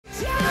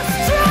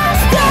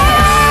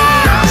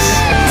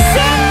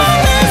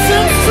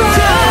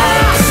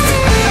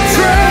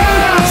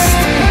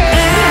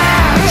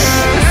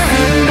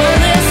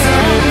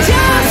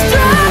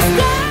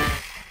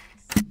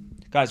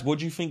Guys, what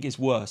do you think is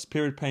worse?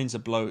 Period pains or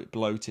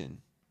bloating?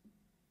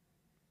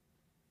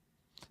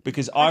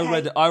 Because I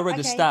read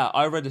a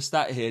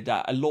stat here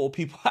that a lot of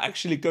people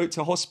actually go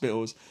to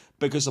hospitals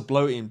because of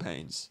bloating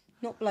pains.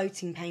 Not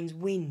bloating pains,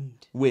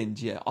 wind.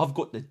 Wind, yeah. I've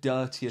got the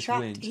dirtiest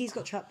wind. He's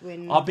got trapped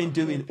wind. I've been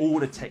doing all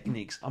the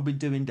techniques. I've been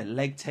doing the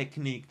leg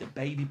technique, the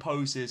baby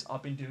poses.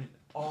 I've been doing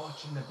the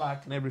arch in the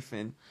back and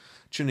everything.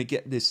 Trying to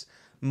get this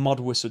mud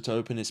whistle to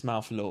open its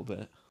mouth a little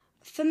bit.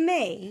 For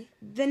me,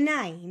 the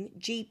name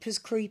Jeepers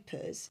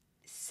Creepers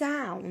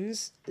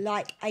sounds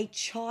like a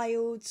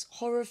child's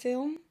horror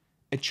film.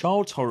 A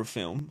child's horror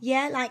film?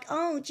 Yeah, like,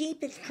 oh,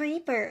 Jeepers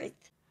Creepers.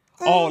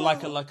 Oh,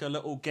 like a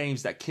little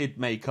games that kid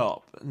make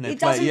up. And it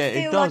doesn't yeah,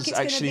 feel it does like it's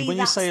actually. Be when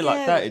you say it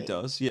like that, it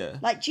scary. does. Yeah.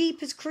 Like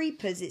Jeepers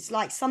Creepers, it's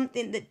like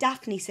something that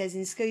Daphne says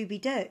in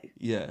Scooby Doo.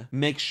 Yeah.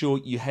 Make sure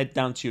you head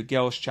down to your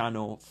girl's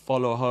channel,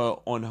 follow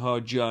her on her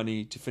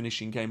journey to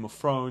finishing Game of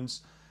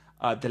Thrones.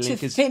 The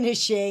link is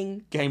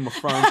finishing Game of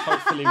Thrones.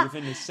 Hopefully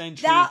within this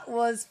century. That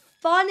was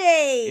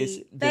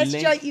funny. Best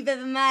joke you've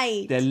ever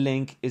made. The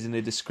link is in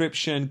the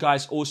description,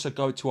 guys. Also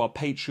go to our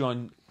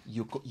Patreon.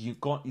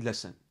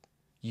 Listen.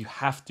 You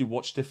have to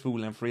watch the full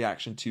length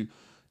reaction to,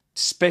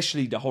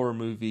 especially the horror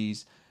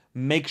movies.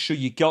 Make sure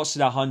you get us to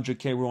that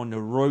 100k. We're on the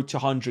road to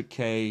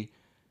 100k.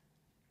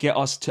 Get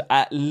us to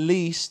at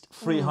least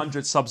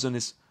 300 subs on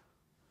this.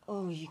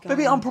 Oh, you go.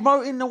 Baby, I'm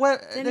promoting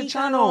the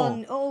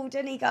channel. Oh,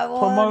 didn't he go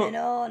on and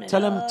on and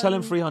Tell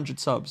him 300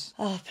 subs.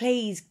 Oh,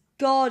 please,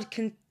 God,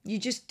 can you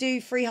just do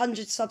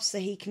 300 subs so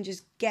he can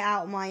just get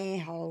out of my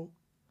ear hole?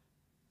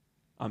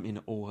 I'm in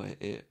all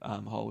ear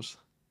holes.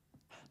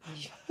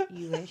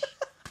 You wish.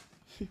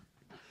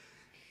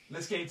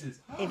 Let's get into this.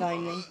 If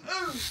only.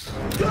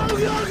 Go, go, go,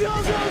 go, go!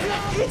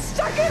 It's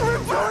stuck in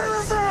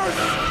reverse!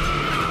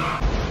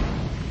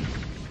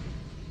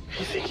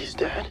 You think he's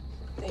dead?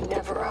 They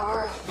never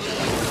are.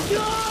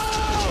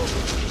 No!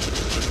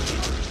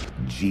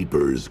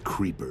 Jeepers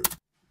Creepers.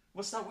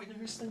 What's that Whitney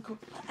Houston called?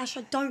 Ash,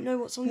 I don't know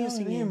what song you're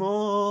singing.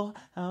 Anymore.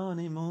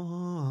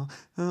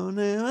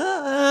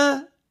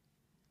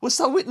 What's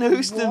that Whitney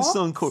Houston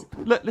song called?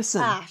 Look,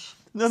 listen. Ash.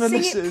 No, Sing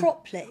listen. it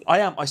properly.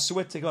 I am. I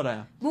swear to God, I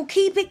am. Well,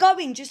 keep it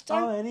going. Just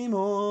don't.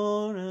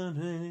 Anymore.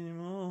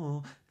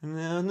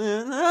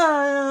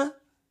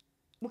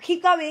 Well,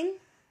 keep going.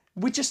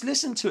 We just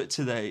listened to it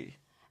today.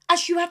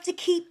 Ash, you have to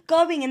keep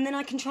going, and then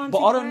I can try and. But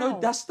figure I don't know.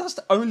 out. That's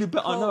the only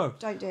bit I know.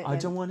 Don't do it. I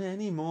don't want it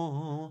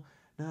anymore.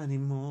 Not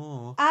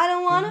anymore. I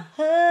don't want to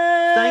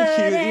hurt. Thank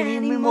you.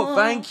 Anymore.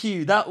 Thank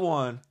you. That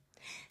one.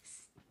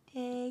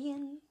 Stay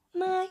in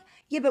my.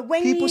 Yeah, but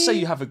when people say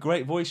you have a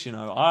great voice, you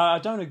know. I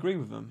don't agree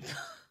with them.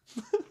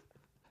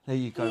 There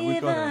you go. We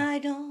got it. I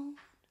don't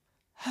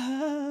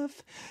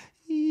have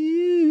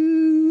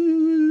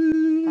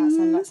you. That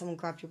sounded like someone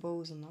grabbed your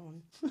balls on that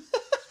one.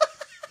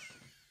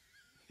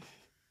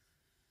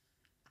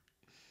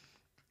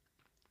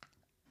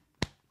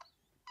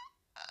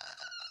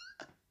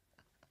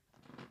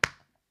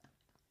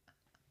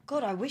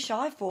 God, I wish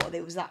I thought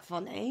it was that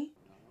funny.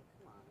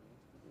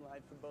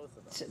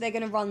 So they're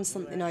going to run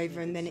something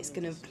over and then it's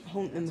going to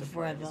haunt them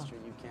forever.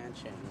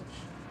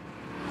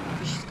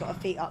 She's got her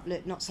feet up.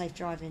 Look, not safe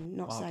driving.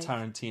 Not safe.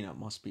 Tarantino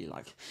must be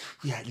like,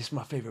 yeah, this is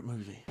my favourite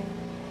movie.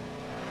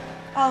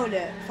 Oh,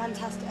 look,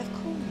 fantastic.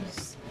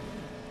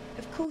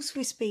 Of course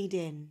we're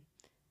speeding.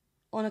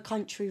 On a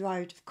country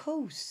road, of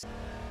course.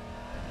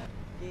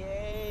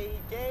 Gay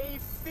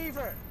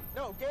fever.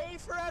 No, gay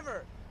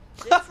forever.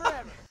 Gay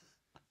forever.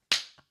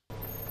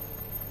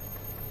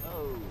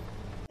 Oh.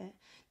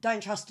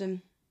 Don't trust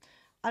them.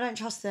 I don't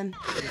trust them.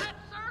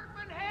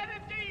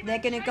 They're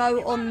going to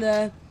go on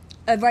a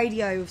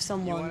radio of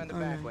someone. The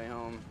back way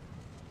home.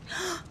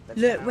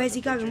 Look, where's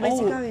he going? Where's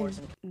he going?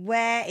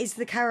 Where is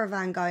the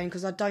caravan going?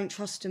 Because I don't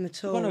trust him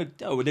at all.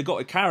 They've got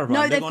a caravan.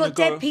 No, they've got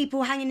dead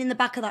people hanging in the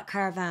back of that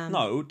caravan.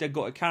 No, they've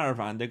got a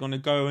caravan. They're going to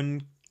go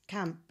and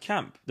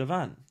camp the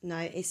van. No,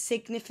 it's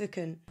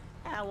significant.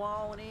 I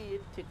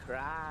wanted to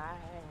cry.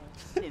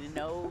 Didn't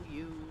know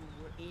you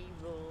were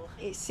evil.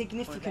 It's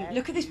significant.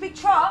 Look at this big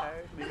truck.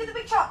 Look at the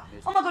big truck.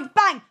 Oh my God,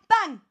 bang,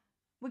 bang.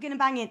 We're going to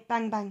bang it.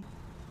 Bang, bang.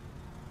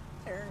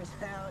 Turns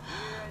out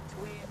you're a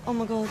twin. Oh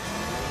my God.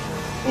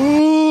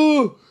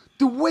 Oh,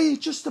 the way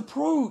it just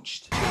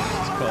approached. Slow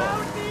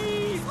down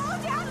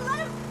and let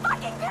him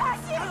fucking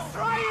pass you. I'm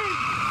trying.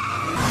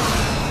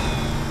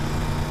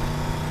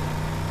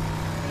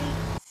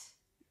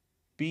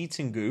 Beat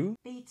and goo.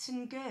 Beat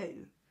and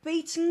goo.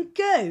 Beat and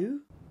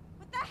goo?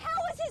 What the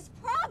hell is his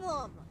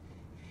problem?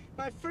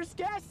 My first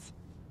guest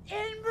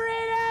in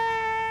Britain.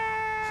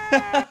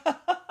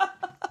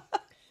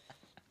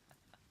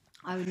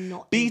 I would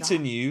not.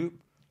 Beaten you,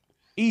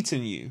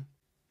 eaten you.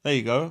 There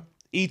you go.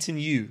 Eaten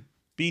you.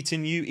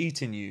 Beaten you,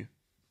 eaten you.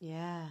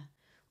 Yeah.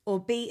 Or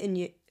beaten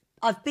you.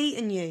 I've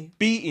beaten you.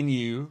 Beaten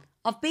you.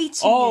 I've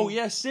beaten you. Oh,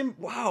 yes. Yeah,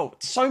 wow.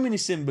 So many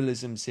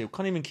symbolisms here.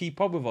 Can't even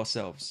keep up with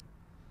ourselves.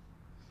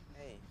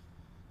 Hey.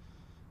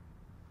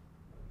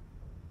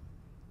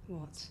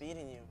 What?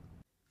 Beating you.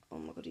 Oh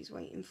my God, he's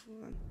waiting for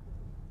him.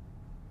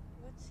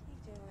 What's he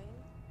doing?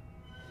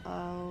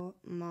 Oh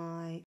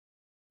my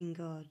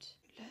God.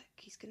 Look,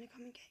 he's gonna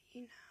come and get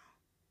you now.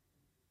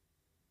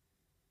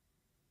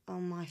 Oh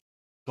my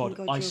God,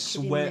 God, I you're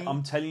swear, kidding me.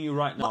 I'm telling you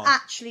right now. You're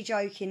actually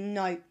joking.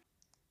 No.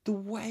 The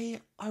way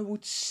I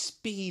would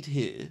speed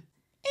here.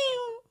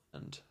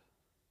 And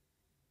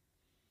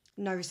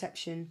No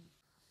reception.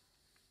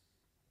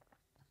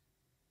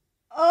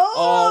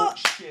 Oh,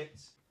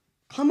 shit.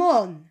 come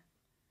on.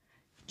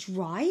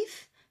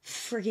 Drive?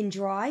 Friggin'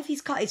 drive.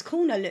 He's cut his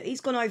corner. Look, he's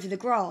gone over the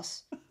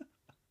grass.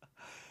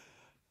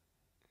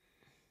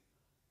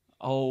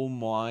 Oh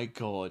my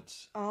God.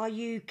 Are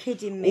you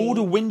kidding me? All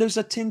the windows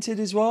are tinted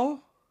as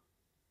well?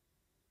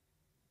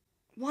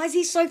 Why is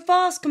he so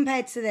fast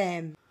compared to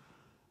them?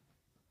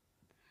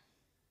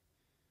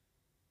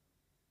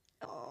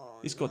 Oh,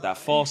 He's got that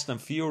Fast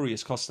and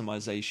Furious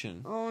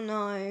customization. oh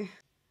no.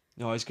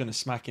 No, he's going to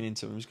smack it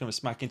into him. He's going to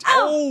smack into...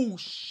 Ow! Oh,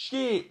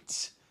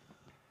 shit.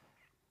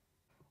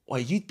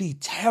 Wait, you'd be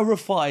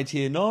terrified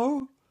here,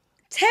 no?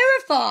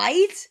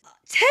 Terrified?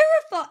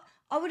 Terrified?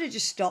 I would have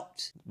just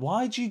stopped.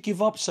 Why'd you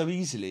give up so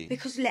easily?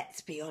 Because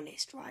let's be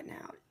honest right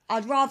now.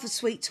 I'd rather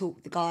sweet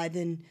talk the guy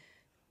than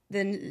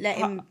let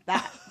him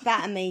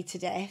batter me to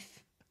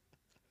death.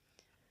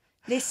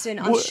 Listen,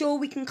 I'm What? sure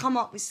we can come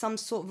up with some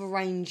sort of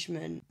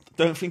arrangement.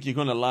 Don't think you're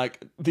going to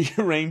like the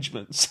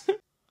arrangements.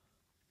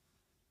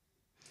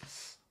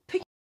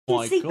 Put Oh your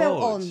my seatbelt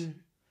God. on.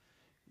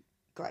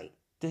 Great.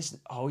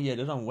 Oh, yeah,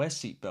 they don't wear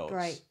seatbelts.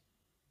 Great.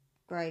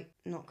 Great.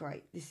 Not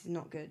great. This is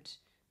not good.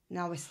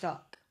 Now we're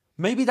stuck.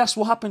 Maybe that's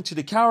what happened to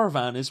the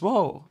caravan as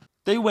well.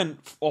 They went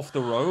off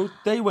the road.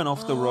 They went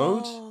off the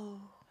road.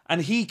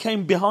 And he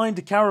came behind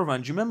the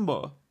caravan. Do you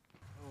remember?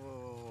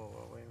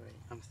 Whoa, wait.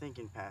 I'm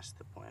thinking past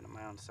the point of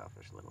my own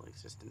selfish little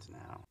existence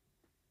now.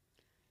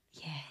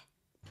 Yeah.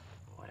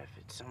 What if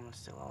it's someone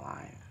still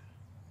alive?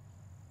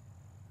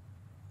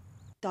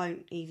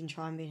 Don't even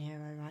try and be a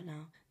hero right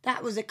now.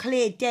 That was a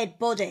clear dead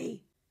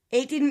body.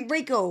 It didn't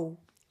wriggle.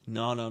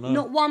 No.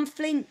 Not one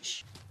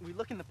flinch. We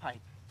look in the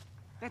pipe.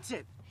 That's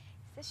it.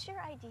 Is this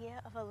your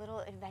idea of a little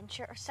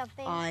adventure or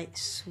something? I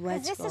swear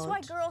to This God. is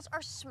why girls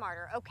are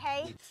smarter,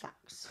 okay?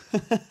 Facts.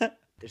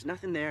 There's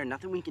nothing there,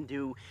 nothing we can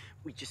do.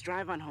 We just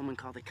drive on home and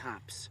call the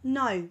cops.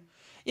 No.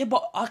 Yeah,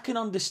 but I can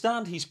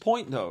understand his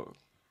point, though.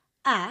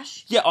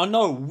 Ash, Yeah, I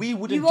know, we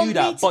wouldn't You want do me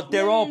that, to- but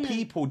there No, are no, no.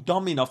 people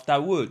dumb enough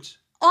that would.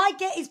 I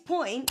get his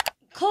point.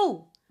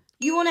 Cool.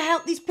 You want to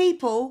help these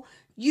people?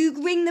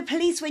 You ring the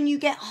police when you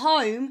get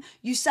home.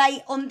 You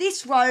say, on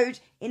this road,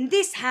 in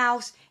this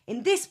house,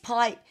 in this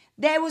pipe,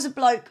 there was a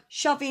bloke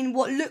shoving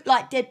what looked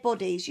like dead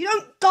bodies. You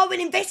don't go and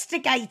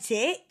investigate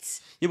it.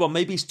 Yeah, but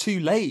maybe it's too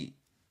late.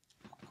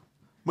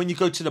 When you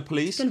go to the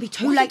police... It's gonna be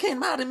too Why late. you getting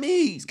mad at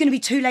me? It's going to be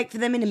too late for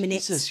them in a minute.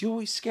 Jesus, you're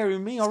always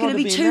scaring me. I'd It's going rather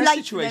to be be too in that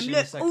late for them. situation in a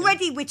Look, second.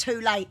 already we're too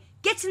late.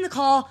 Get in the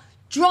car,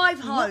 drive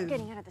I'm not home.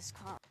 getting out of this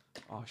car.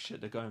 Oh, shit,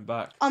 they're going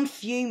back. I'm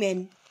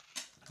fuming.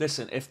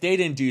 Listen, if they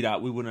didn't do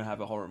that, we wouldn't have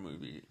a horror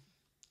movie.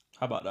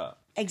 How about that?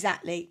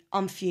 Exactly.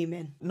 I'm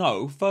fuming.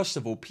 No, first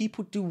of all,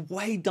 people do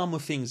way dumber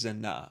things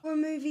than that. Horror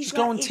movies Just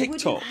go like on it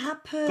TikTok. wouldn't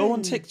happen. Go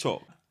on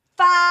TikTok.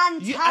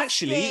 Fantastic. You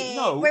actually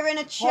no. We're in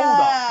a church.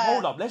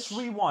 Hold up. Let's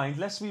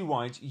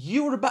rewind.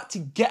 You were about to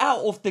get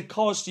out of the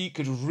car so you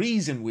could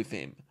reason with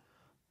him.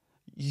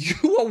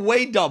 You are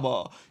way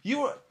dumber.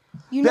 You were.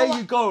 You know there what?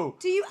 you go.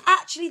 Do you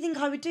actually think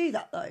I would do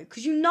that though?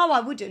 Because you know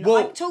I wouldn't. Well-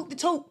 I talk the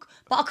talk,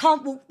 but I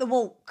can't walk the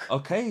walk.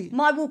 Okay.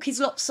 My walk is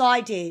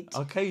lopsided.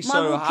 Okay, My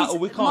so walk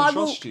we can't my trust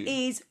walk you.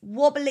 is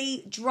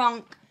wobbly,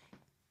 drunk.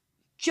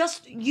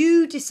 Just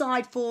you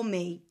decide for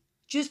me.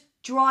 Just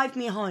drive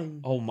me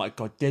home. Oh my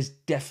god. There's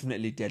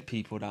definitely dead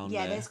people down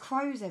Yeah, there. there's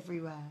crows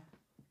everywhere.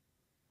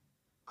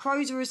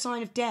 Crows are a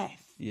sign of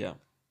death. Yeah.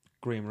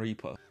 Grim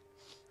Reaper.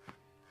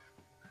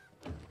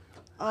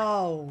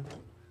 Oh,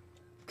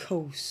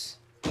 course.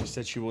 She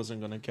said she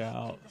wasn't gonna get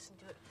out. Listen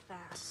to it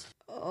fast.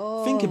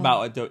 Oh. Think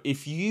about it though.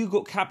 If you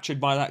got captured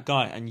by that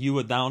guy and you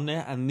were down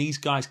there and these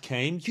guys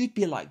came, you'd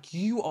be like,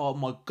 "You are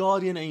my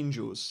guardian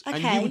angels," and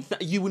Okay.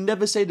 you would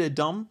never say they're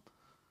dumb.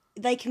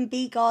 They can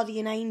be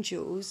guardian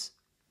angels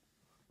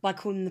by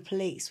calling the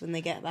police when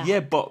they get back.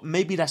 Yeah, but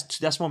maybe that's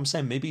what I'm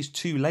saying. Maybe it's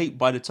too late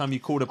by the time you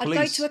call the I'd go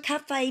police. to a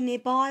cafe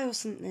nearby or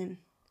something.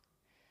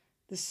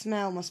 The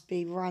smell must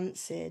be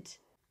rancid.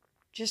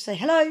 Just say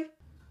hello.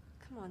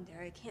 Come on,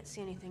 Derry. I can't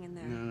see anything in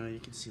there. No, you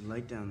can see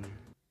light down there.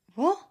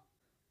 What?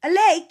 A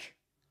leg?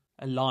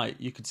 A light.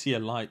 You could see a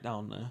light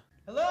down there.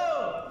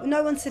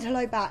 No one said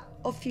hello back.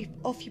 Off you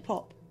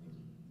pop.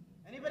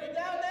 Anybody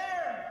down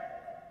there?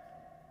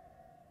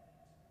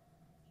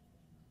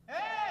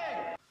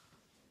 Hey!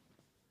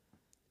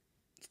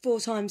 4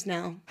 times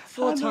now.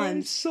 4 I know,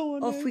 times. it's so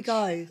on Off we edge.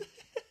 go.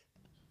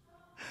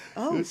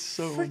 Oh, It's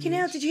so on freaking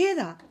hell! edge. Did you hear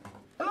that?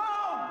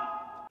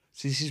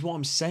 So this is what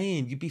I'm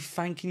saying. You'd be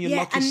thanking your Yeah,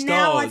 lucky and stars.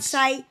 now I'd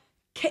say,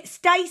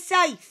 stay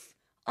safe.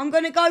 I'm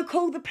going to go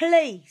call the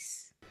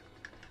police.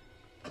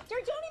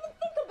 Derry, don't even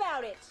think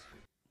about it.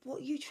 What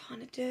are you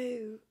trying to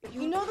do?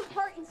 You know the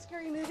part in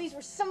scary movies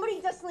where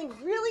somebody does something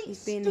really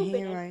He's being a stupid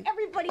hero. and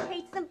everybody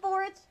hates them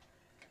for it?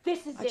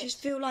 This is I it. just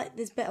feel like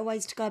there's better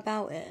ways to go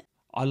about it.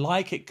 I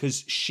like it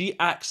because she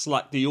acts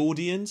like the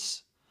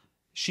audience.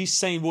 She's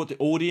saying what the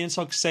audience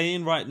are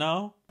saying right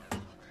now. All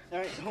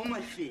right, hold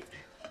my feet.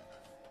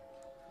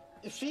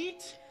 The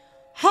feet?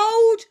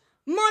 Hold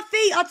my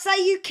feet. I'd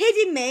say, you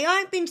kidding me? I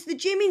ain't been to the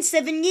gym in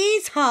 7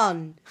 years,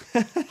 hun.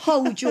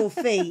 Hold your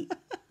feet.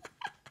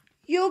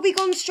 You'll be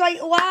gone straight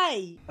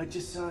away. I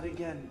just saw it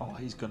again. Oh,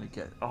 he's gonna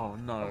get. Oh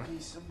no. Okay,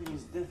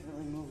 something's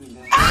definitely moving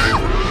now.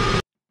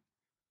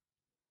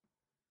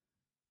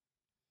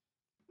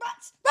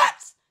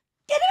 Rats!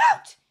 Get him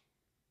out!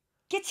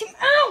 Get him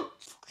out!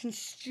 Fucking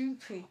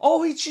stupid.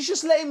 Oh, she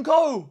just let him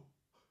go.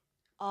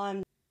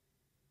 I'm.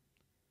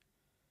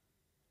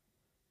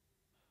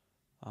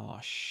 Oh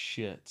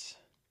shit.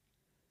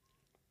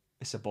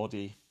 It's a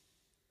body.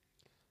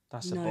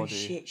 That's a No body.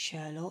 shit,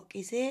 Sherlock,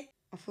 is it?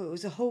 I thought it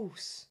was a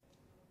horse.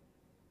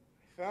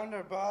 I found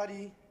our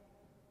body.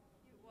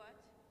 You what?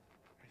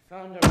 I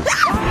found our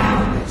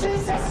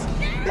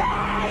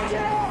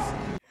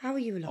How are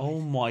you alive? Oh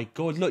my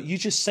god! Look, you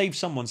just saved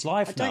someone's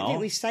life I don't now.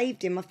 think we've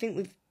saved him. I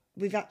think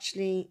we've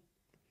actually.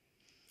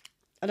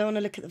 I don't want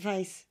to look at the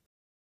face.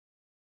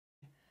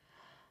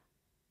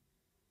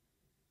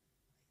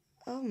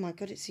 Oh my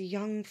god! It's a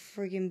young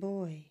friggin'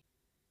 boy.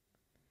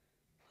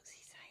 What's he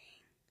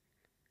saying?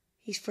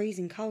 He's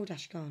freezing cold,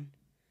 Ashkan.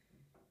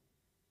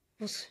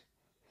 What?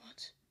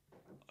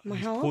 My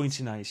He's heart?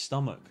 pointing at his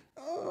stomach.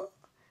 Oh,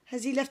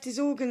 has he left his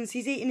organs?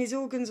 He's eating his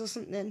organs or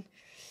something.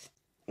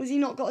 Has he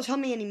not got a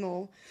tummy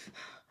anymore?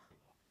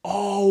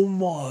 Oh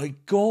my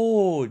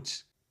god!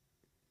 Is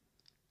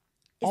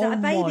that a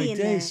baby in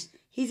there? days.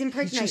 He's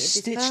impregnated just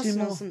this stitched him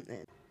person or off.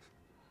 something.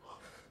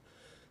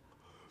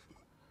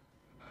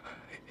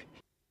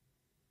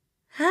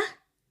 Huh?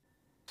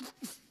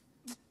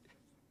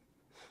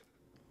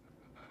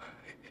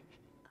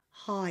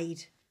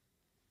 Hide.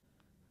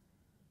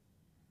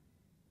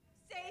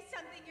 Say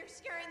something, you're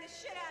scaring the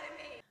shit out of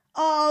me.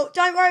 Oh,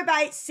 don't worry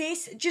about it,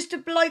 sis. Just a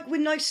bloke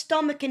with no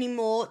stomach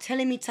anymore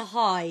telling me to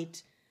hide.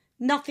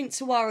 Nothing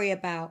to worry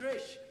about.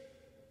 Trish,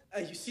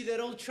 you see that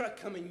old truck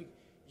coming,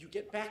 you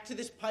get back to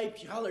this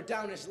pipe, you holler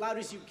down as loud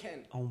as you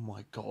can. Oh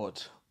my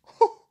god!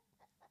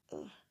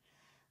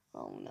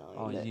 Oh no.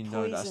 Oh, look, you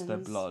know that's their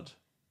poisons. blood.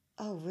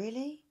 Oh,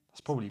 really?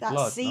 That's probably That's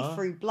blood.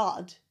 see-through No?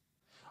 blood.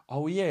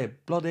 Oh yeah,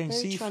 blood ain't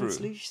Very see-through.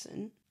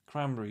 translucent.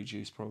 Cranberry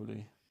juice,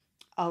 probably.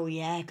 Oh,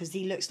 yeah, because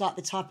he looks like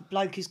the type of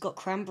bloke who's got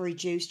cranberry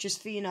juice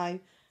just for, you know,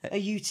 a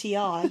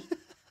UTI.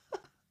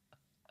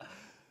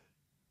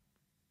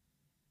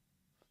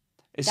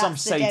 It's That's some the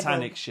satanic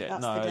devil. shit.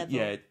 That's No, the devil.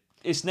 yeah,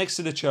 it's next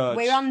to the church.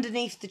 We're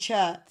underneath the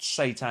church.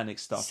 Satanic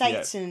stuff.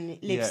 Satan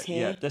yeah. lives yeah,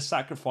 here. Yeah, they're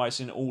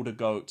sacrificing all the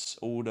goats,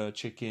 all the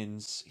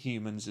chickens,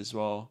 humans as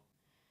well.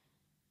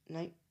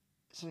 No,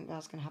 something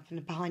else going to happen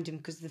behind him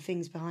because the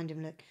thing's behind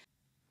him, look.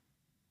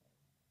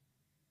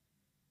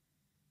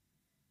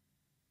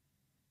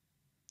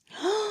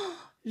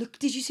 Look,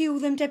 did you see all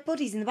them dead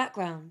bodies in the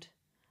background?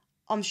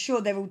 I'm sure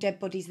they're all dead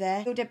bodies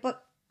there. All dead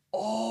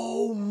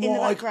Oh the my!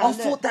 I background,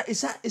 thought look. that is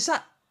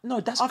that.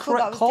 No, that's I thought correct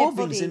that was dead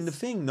carvings in bodies. the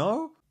thing.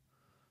 No.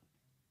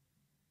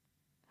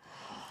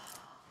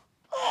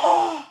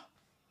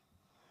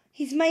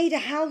 He's made a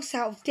house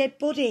out of dead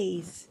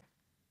bodies.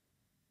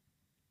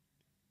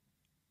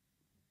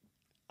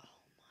 Oh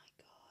my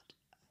god.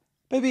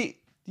 Baby,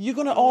 you're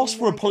gonna Oh ask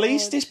for a my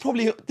police? God.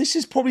 This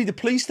is probably the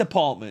police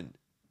department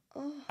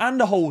and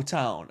the whole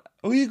town.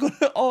 Who are you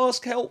gonna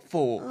ask help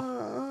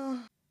for?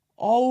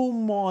 Oh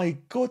my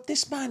god,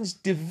 this man's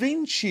Da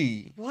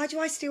Vinci. Why do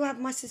I still have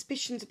my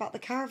suspicions about the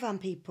caravan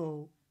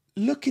people?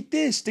 Look at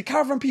this. The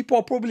caravan people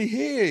are probably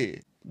here.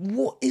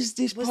 What is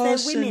this Was there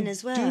person women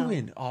as well?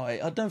 doing?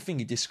 I don't think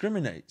he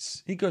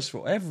discriminates. He goes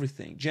for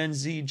everything. Gen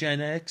Z,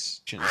 Gen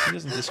X. He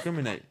doesn't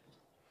discriminate.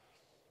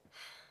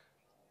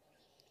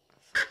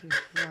 Fucking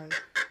crow.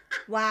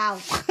 Wow,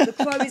 the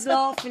crow is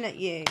laughing at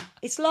you.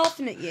 It's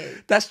laughing at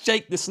you. That's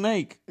Jake the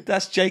Snake.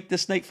 That's Jake the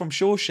Snake from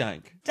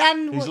Shawshank.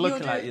 Dan, He's what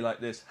looking you're at doing... you like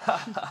this.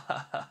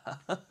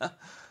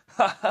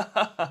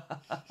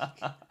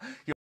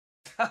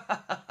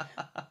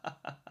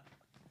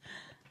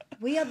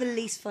 We are the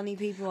least funny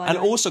people I And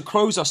know. also,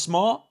 crows are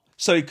smart,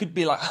 so it could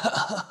be like,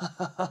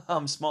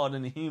 I'm smarter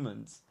than the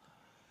humans.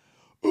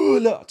 Oh,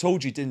 look, I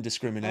told you it didn't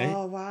discriminate.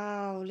 Oh,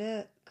 wow,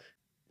 look.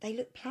 They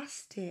look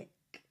plastic.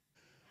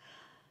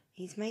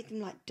 He's made them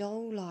like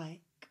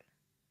doll-like.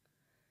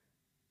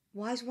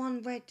 Why is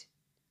one red?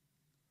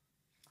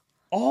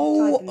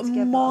 Oh Tied them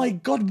together. my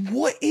god,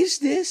 what is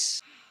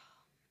this?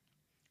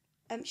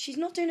 She's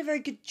not doing a very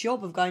good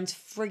job of going to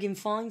friggin'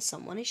 find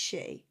someone, is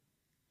she?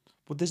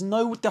 Well,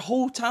 the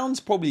whole town's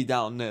probably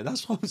down there.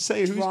 That's what I'm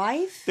saying.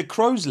 Drive? The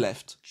crows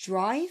left.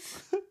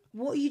 Drive?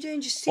 What are you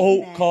doing just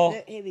sitting there? Car.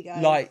 Look, here we go.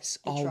 Lights.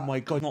 The Oh truck. my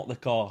god, not the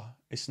car.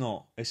 It's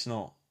not.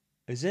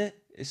 Is it?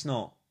 It's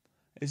not.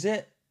 Is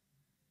it?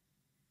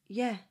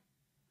 Yeah.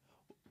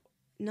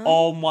 No?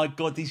 Oh my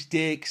god, these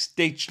dicks.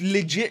 They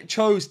legit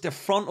chose the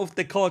front of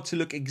the car to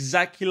look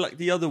exactly like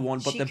the other one,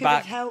 but she the could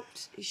back. have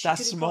helped. She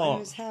That's could have got him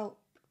smart. as help.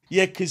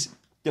 Yeah, because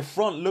the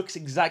front looks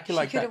exactly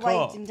like She could that have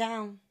car. waved him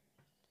down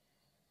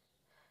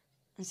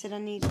and said, I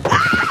need...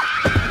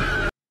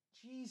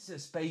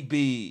 Jesus,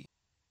 baby.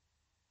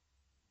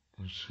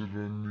 I said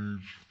I need...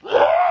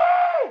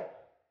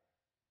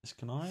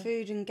 Can I?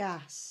 Food and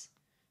gas.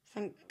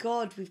 Thank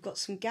God we've got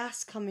some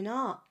gas coming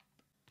up.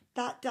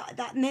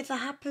 That never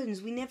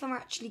happens. We never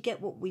actually get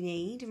what we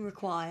need and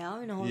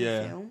require in a horror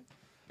film.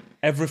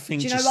 Everything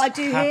Do you know just what I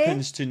do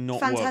happens here? to not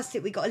Fantastic.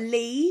 work. We got a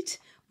lead.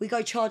 We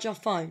go charge our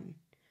phone.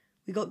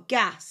 We got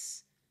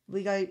gas.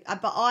 We go...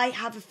 but I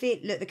have a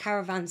fit. Look, the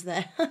caravan's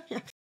there.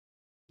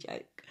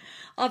 Joke.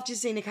 I've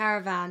just seen a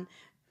caravan.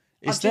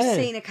 It's I've just there.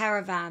 seen a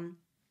caravan.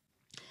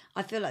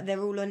 I feel like they're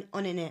all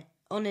on in it.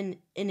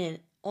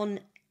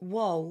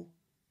 Whoa.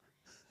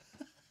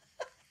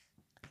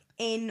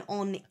 In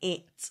on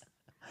it.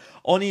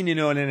 On it.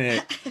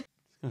 It's going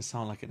to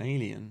sound like an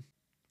alien.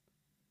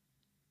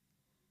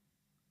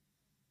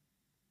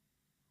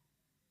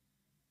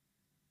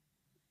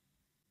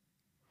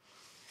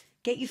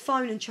 Get your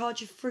phone and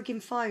charge your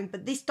frigging phone.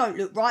 But this don't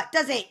look right,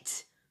 does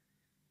it?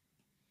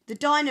 The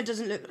diner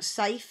doesn't look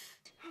safe.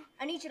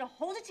 I need you to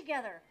hold it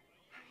together.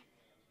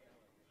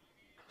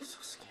 I'm so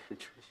scared,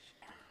 Trish.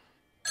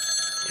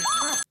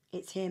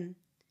 It's him.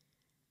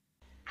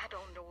 I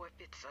don't know if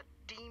it's a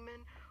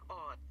demon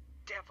or a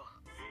devil.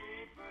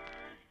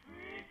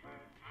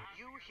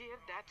 You hear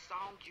that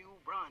song, you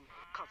run,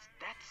 'cause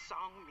that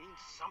song means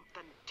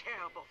something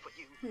terrible for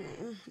you.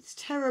 It's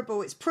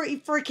terrible. It's pretty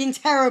freaking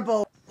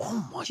terrible.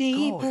 Oh my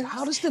Jeepers, God.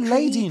 How does the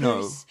lady know?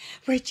 creepers.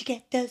 Where'd you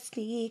get those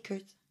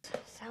sneakers?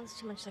 Sounds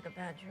too much like a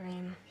bad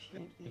dream.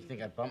 You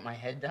think I bumped my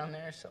head down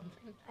there or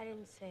something? I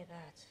didn't say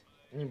that.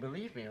 And you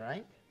believe me,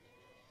 right?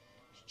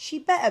 She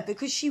better,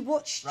 because she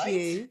watched Right?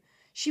 you.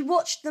 She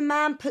watched the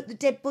man put the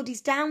dead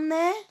bodies down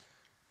there.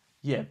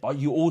 Yeah, but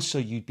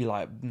you'd be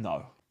like,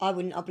 no. I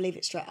wouldn't. I believe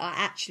it straight. I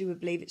actually would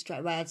believe it straight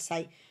away. I'd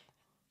say,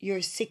 you're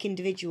a sick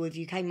individual if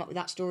you came up with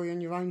that story on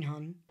your own,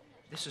 hun.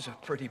 This is a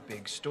pretty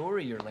big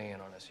story you're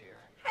laying on us here.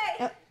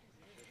 Hey,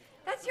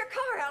 that's your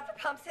car out the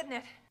pumps, isn't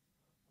it?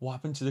 What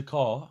happened to the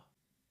car?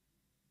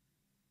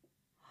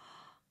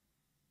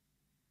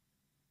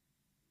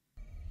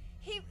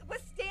 He was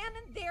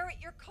standing there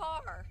at your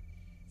car,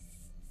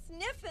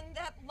 sniffing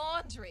that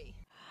laundry.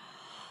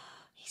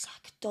 He's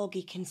like a dog.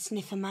 He can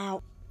sniff him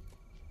out.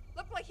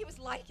 Looked like he was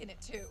liking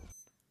it too.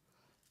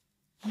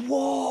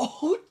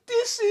 Whoa,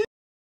 this is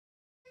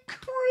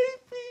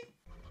creepy.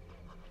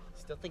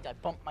 Still think I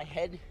bumped my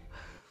head?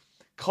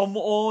 Come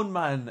on,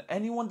 man.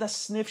 Anyone that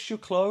sniffs your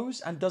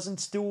clothes and doesn't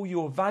steal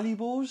your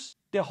valuables,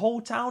 the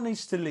whole town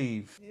needs to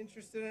leave. You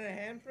interested in a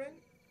handprint?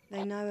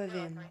 They know of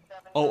him.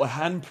 Oh, a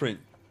handprint.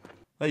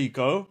 There you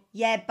go.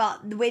 Yeah,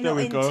 but we're There not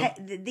we in go.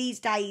 these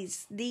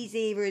days. These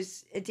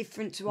eras are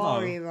different to our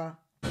No. era.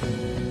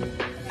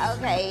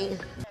 Okay.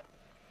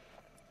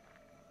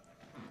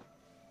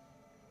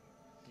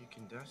 You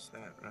can dust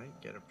that, right?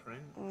 Get a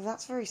print. Well,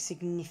 that's very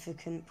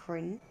significant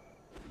print.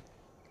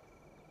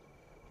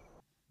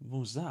 What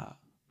was that?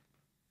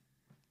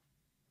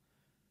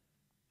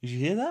 Did you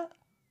hear that?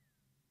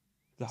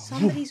 That-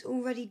 Somebody's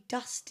already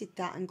dusted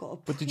that and got a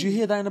print. But did you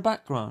hear that in the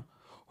background?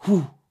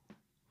 Whew.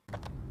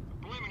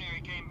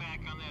 Preliminary came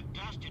back on that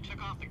dust you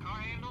took off the car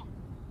handle.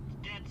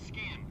 It's dead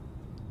skin.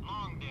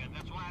 Long dead,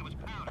 that's why it was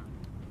powder.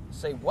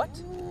 Say what?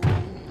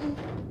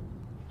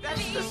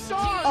 That's the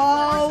song!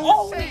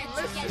 Oh, Hey,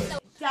 listen!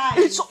 Dave.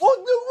 It's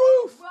on the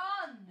roof!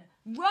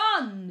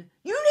 Run!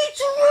 You need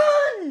to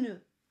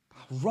run!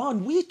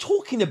 Run? What are you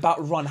talking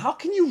about, run? How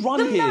can you run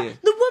here?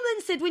 The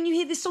woman said when you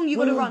hear this song, you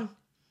gotta run.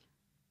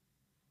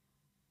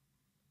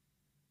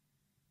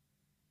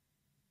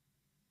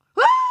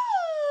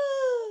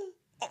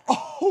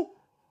 Oh,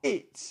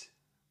 it.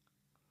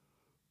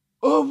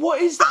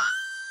 What is that?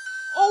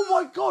 Oh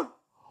my God.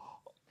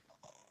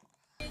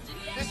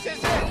 This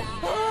is it!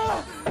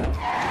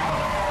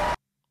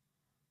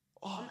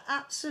 I'm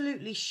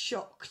absolutely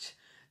shocked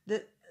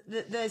that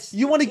there's...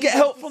 You want to get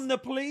help from the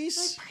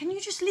police? Can you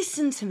just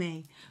listen to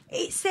me?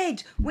 It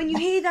said, when you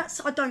hear that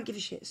song... I don't give a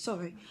shit,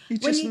 sorry.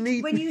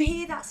 When you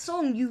hear that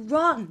song, you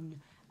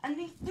run. And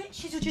these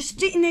bitches are just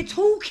sitting there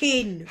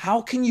talking.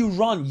 How can you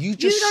run? You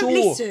just You don't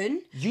saw.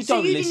 listen, You so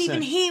don't you listen. didn't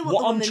even hear what the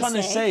I'm woman trying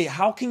to said. say,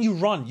 how can you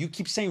run? You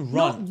keep saying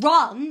run. Not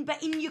run,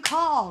 but in your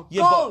car.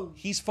 Yeah, Go. but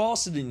he's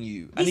faster than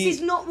you. This and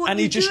is not what And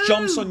you he just do.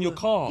 jumps on your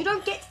car. You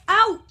don't get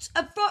out.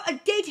 A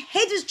dead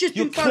head has just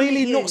You're been thrown at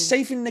clearly you. not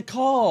safe in the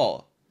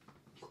car.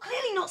 You're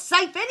clearly not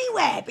safe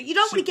anywhere, but you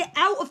don't want to get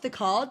out of the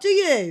car, do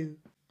you?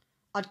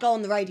 I'd go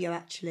on the radio,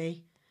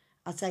 actually.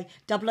 I'd say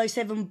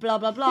 007 blah,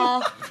 blah,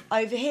 blah,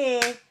 over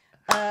here.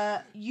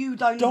 You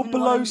don't even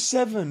want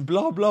 007,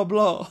 blah, blah,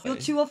 blah. Your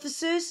two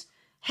officers,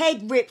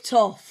 head ripped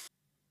off.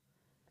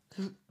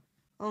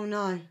 Oh,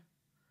 no.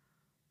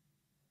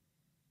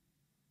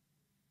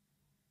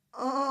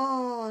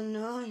 Oh,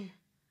 no.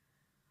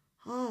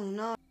 Oh,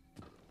 no.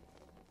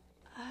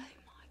 Oh,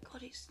 my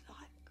God, it's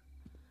like...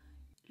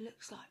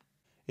 Looks like...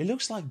 It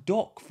looks like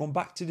Doc from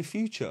Back to the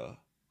Future.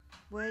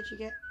 Where'd you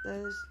get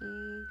those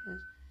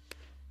sneakers?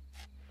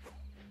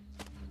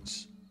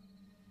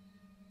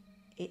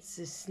 It's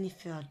a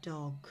sniffer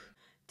dog.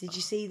 Did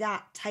you see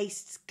that?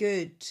 Tastes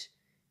good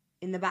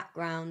in the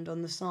background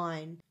on the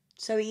sign.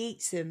 So he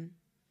eats them.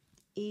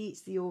 He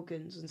eats the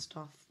organs and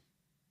stuff.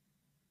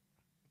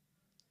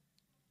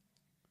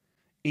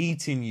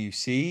 Eating you,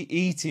 see?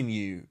 Eating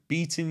you.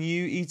 Beating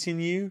you, eating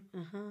you.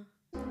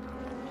 Uh-huh.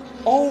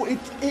 Oh, it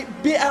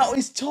bit out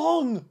his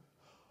tongue.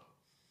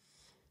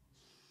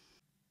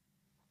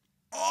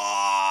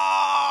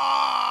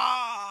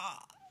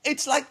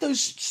 It's like those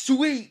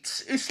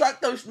sweets. It's like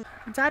those...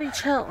 Daddy,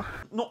 chill.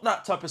 Not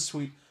that type of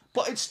sweet,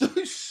 but it's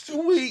those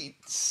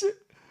sweets.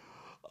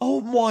 Oh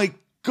my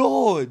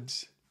God.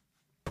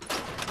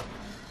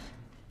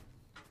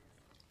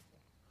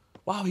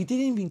 Wow, he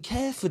didn't even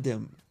care for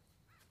them.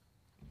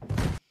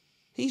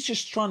 He's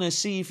just trying to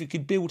see if he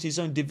could build his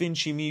own Da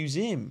Vinci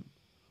museum.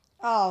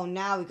 Oh,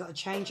 now we've got to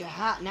change a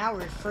hat. Now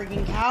we're a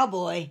frigging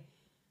cowboy.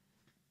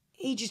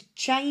 He just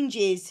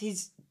changes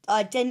his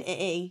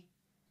identity.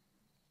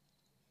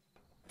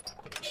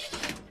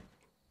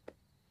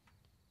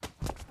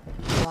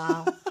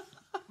 Wow.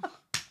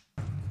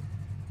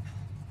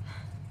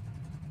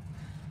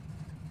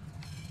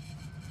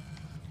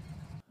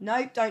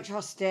 Nope, don't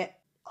trust it.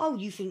 Oh,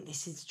 you think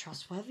this is a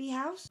trustworthy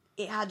house?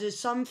 It had a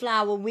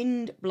sunflower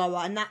wind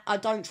blower, and that I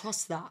don't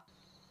trust that.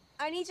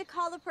 I need to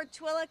call the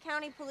Portuela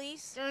County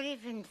Police. Don't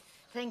even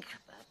think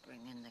about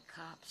bringing the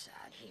cops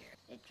out here.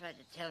 They tried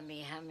to tell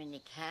me how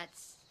many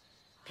cats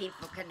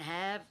people can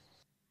have.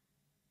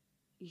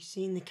 You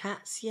seen the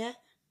cats yet?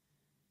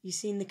 You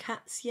seen the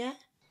cats yet?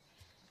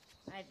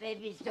 My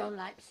babies don't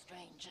like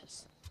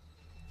strangers.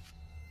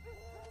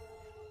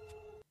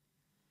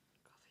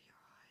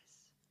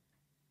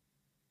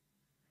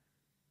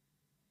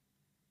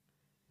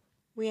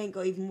 We ain't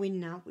got even wind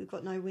now. We've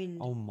got no wind.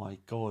 Oh my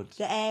God.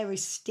 The air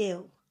is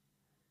still.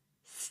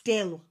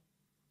 Still.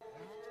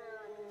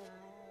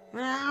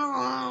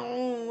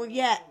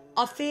 Yeah,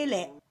 I feel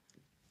it.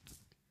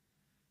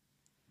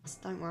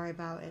 Just don't worry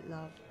about it,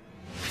 love.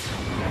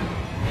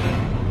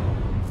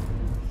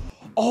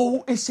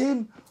 Oh, it's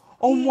him.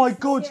 Oh my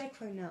God.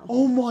 Now.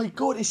 Oh my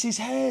God, it's his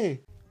hair.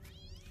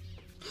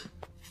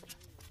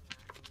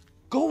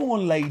 Go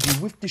on, lady,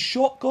 with the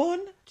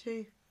shotgun.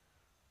 2,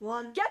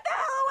 1. Get the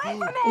hell away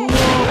from me! Oh,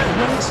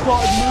 when it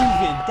started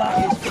moving, that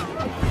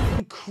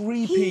is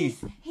creepy.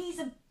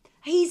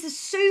 He's a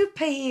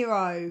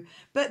superhero,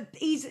 but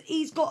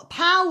he's got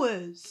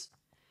powers.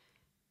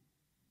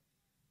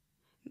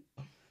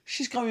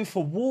 She's going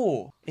for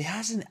war. It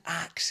has an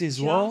axe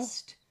as well.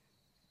 Just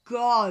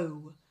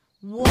go.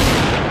 What?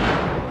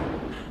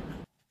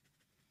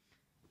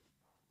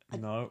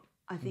 No.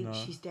 I think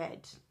she's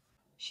dead.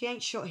 She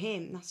ain't shot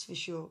him, that's for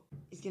sure.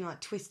 He's gonna like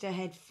twist her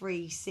head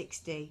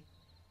 360.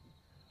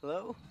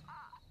 Hello?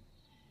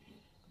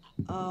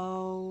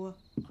 Oh.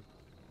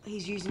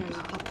 He's using her as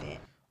a puppet.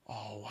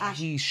 Oh,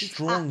 he's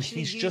strong.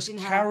 He's just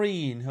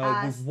carrying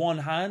her with one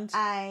hand.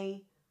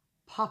 A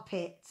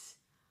puppet.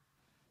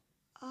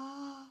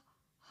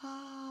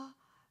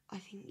 I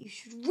think you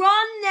should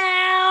run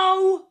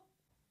now.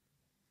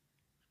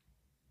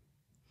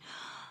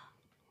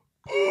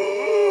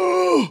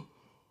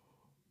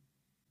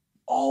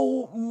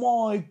 Oh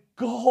my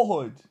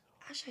God.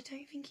 Ash, I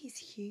don't think he's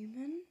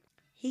human.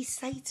 He's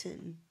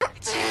Satan.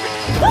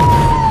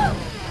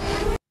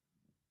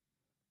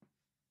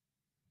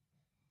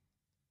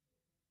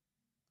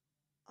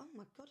 Oh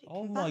my God.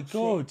 Oh my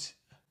God.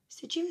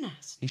 It's a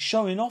gymnast. He's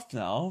showing off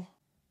now.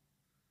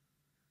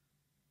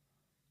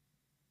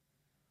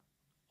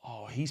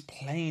 Oh, he's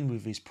playing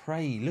with his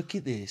prey. Look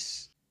at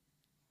this.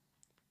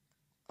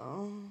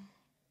 Oh.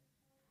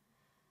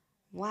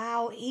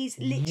 Wow, he's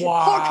literally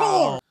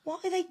parkour.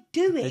 What are they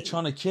doing? They're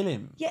trying to kill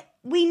him. Yeah,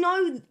 we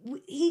know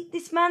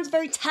this man's a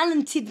very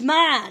talented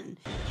man.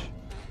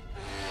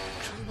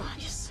 Come on,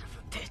 you son of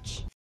a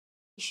bitch.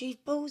 She's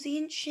ballsy,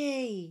 isn't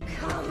she?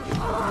 Come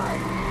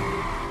on.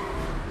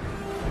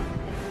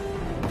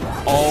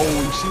 Oh,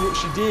 you see what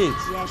she did?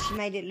 Yeah, she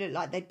made it look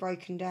like they'd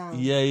broken down.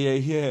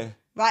 Yeah.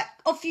 Right,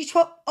 off you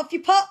pop.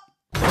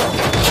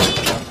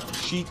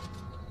 She...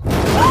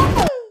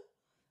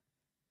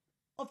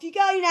 Off you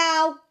go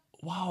now.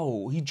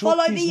 Wow, he dropped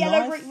Follow his the yellow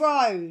knife. brick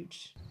road.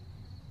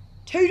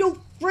 Toodle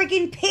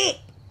friggin' pip.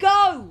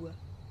 Go.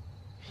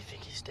 You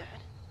think he's dead?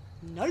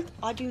 Nope,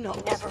 I do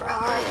not. Never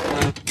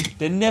are.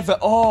 They never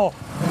are.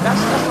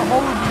 That's the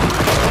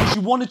whole...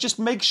 You want to just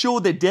make sure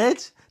they're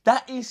dead?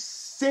 That is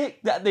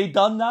sick that they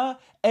done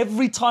that.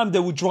 Every time they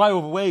would drive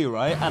away,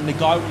 right? And the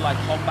guy would like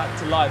come back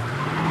to life.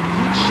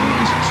 She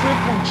is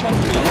triple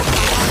checking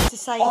it. To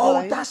say,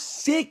 oh, that's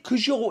sick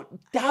because you're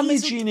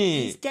damaging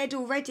it. He's dead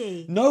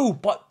already. No,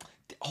 but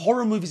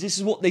horror movies, this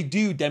is what they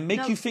do. They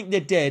make you think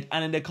they're dead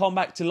and then they come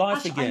back to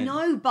life again. I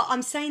know, but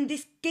I'm saying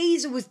this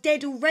geezer was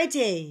dead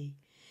already.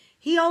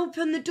 He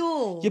opened the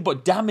door. Yeah,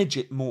 but damage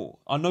it more.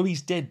 I know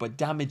he's dead, but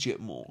damage it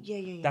more.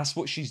 Yeah. That's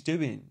what she's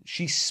doing.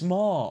 She's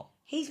smart.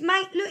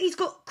 Look, he's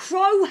got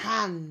crow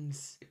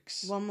hands.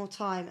 One more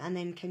time, and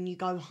then can you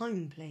go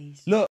home,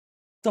 please? Look,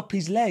 up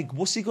his leg.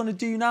 What's he gonna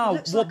do now?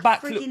 Looks like a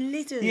friggin'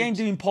 lizard. He ain't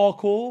doing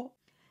parkour.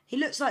 He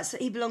looks like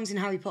he belongs in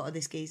Harry Potter,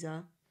 this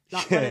geezer.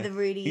 Like one of the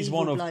really He's evil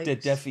one of blokes. the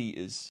Death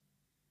Eaters.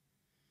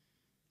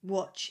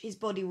 Watch, his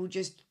body will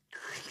just...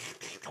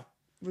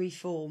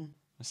 reform.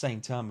 I'm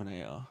saying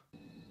Terminator.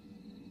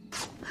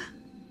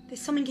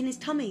 There's something in his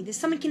tummy. There's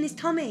something in his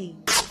tummy.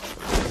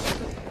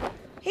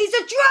 He's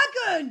a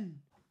dragon!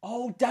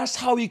 Oh, that's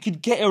how you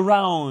could get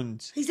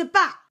around. He's a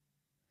bat.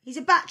 He's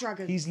a bat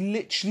dragon. He's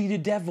literally the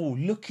devil.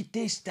 Look at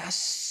this. That's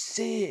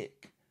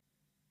sick.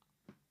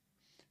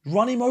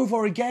 Run him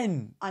over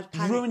again. I'd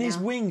panic Ruin his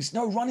now. wings.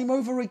 No, run him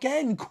over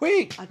again.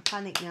 Quick. I'd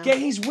panic now. Get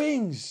his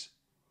wings.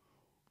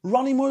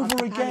 Run him over I've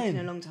been again. panicking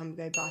a long time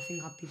ago, but I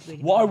think I'd be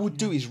really What I panicking would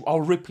do now. is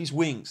I'll rip his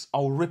wings.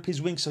 I'll rip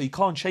his wings so he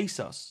can't chase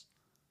us.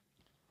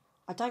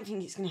 I don't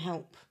think it's going to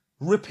help.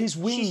 Rip his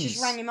wings. She's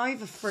just rang him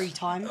over 3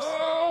 times.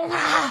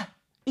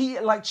 Eat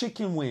it like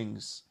chicken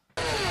wings.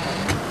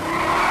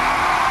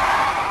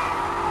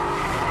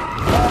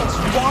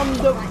 Yes,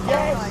 wonder. Right,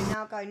 Yes.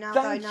 now go, now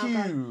Thank go,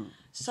 now you. go.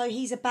 So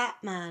he's a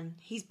Batman.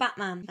 He's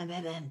Batman.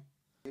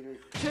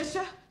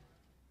 Trisha?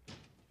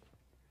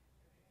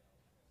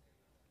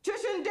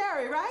 Trisha and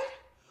Derry, right?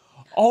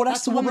 Oh,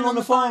 that's the woman on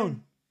the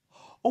phone.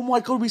 Oh my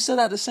God, we said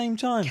that at the same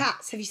time.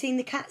 Cats. Have you seen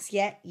the cats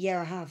yet?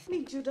 Yeah, I have. I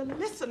need you to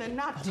listen and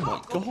not Oh my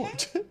talk, God.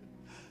 okay?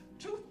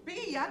 Truth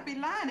be, I'd be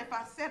lying if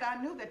I said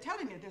I knew that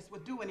telling you this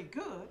would do any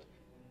good.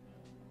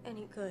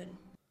 Any good?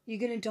 You're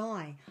going to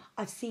die.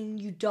 I've seen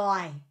you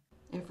die.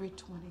 Every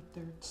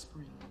 23rd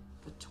spring,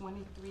 for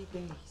 23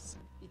 days,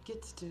 it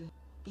gets to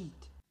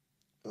eat.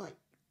 Like,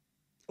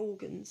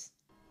 organs.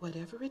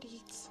 Whatever it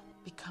eats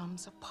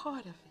becomes a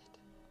part of it.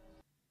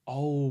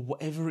 Oh,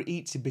 whatever it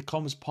eats, it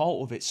becomes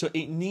part of it. So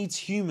it needs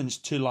humans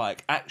to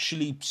like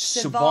actually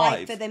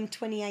survive. For them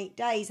 28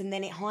 days and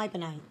then it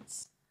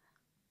hibernates.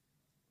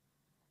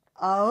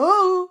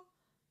 Oh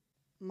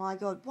my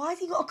God. Why has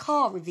he got a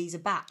car if he's a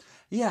bat?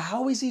 Yeah,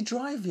 how is he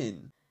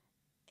driving?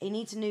 He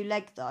needs a new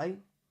leg though.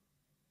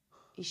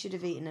 He should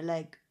have eaten a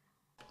leg.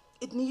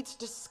 It needs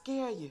to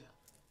scare you.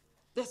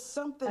 There's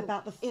something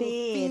About the in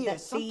fear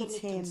that something feeds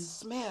it can him.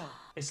 smell.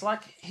 It's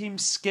like him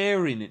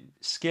scaring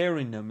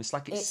them. It's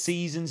like it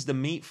seasons the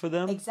meat for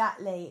them.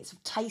 Exactly. It's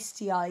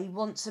tastier. He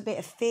wants a bit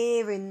of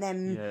fear in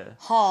them Yeah.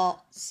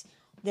 hearts,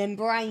 them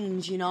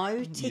brains, you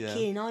know,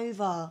 ticking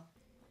over.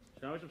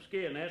 Show me some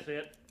skin, that's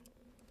it.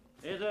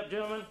 Heads up,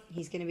 gentlemen.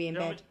 He's going to be in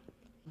bed.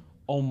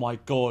 Oh my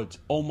God.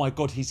 Oh my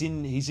God. He's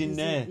in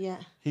there. Yeah.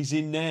 He's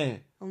in there.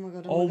 Oh my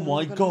God. Oh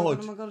my God.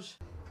 Oh my God.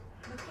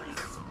 Look at his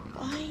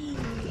spine.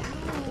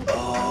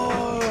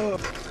 Oh.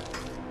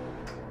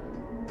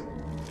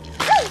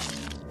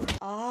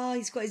 Ah,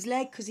 he's got his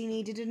leg because he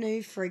needed a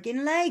new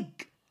friggin'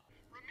 leg.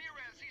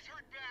 Ramirez, he's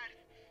hurt bad.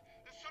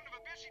 The son of a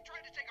bitch, he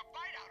tried to take a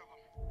bite out of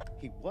him.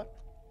 He what?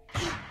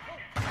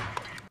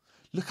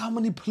 Look how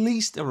many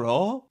police there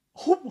are.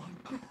 Oh my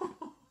God.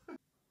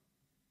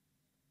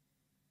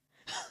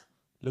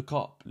 Look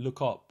up.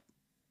 Look up.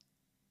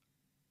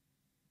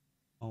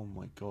 Oh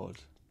my God.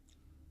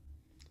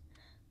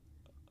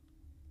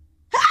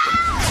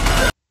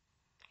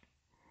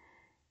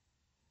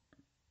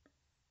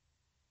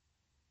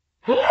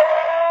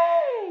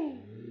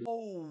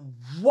 Oh,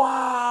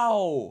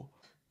 wow.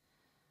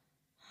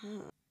 He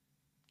took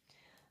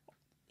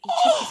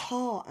his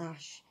heart,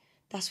 Ash.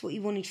 That's what he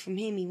wanted from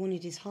him. He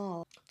wanted his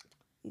heart.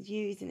 He's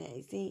using it.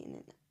 He's eating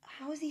it.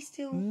 How is he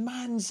still...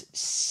 Man's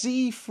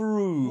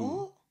see-through.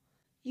 What?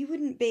 You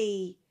wouldn't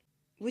be...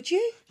 Would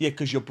you? Yeah,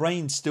 because your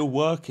brain's still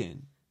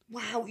working.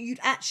 Wow, you'd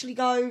actually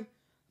go...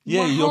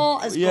 Yeah, my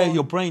heart has gone.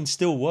 your brain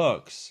still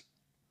works.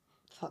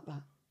 Fuck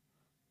that.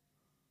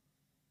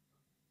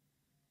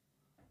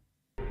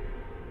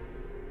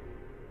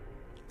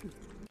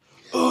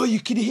 Oh, you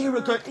can hear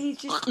it go. He's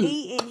just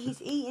eating.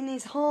 He's eating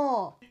his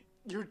heart.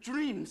 Your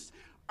dreams,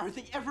 are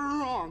they ever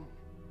wrong?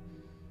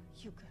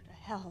 You go to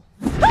hell.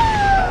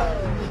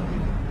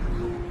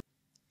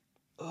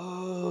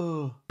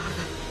 Oh.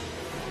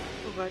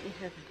 We're right in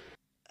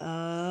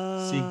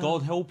heaven. See,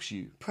 God helps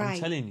you. Pray, I'm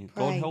telling you,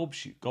 pray. God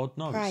helps you. God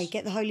knows. Pray,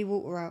 get the holy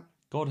water out.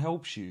 God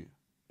helps you.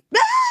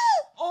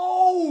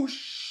 Oh,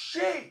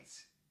 shit!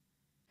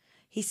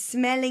 He's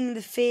smelling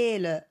the fear,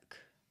 look.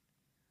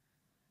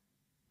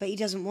 But he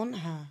doesn't want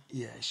her.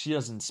 Yeah, she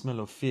doesn't smell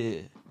of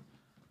fear.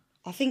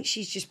 I think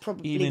she's just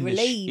probably Even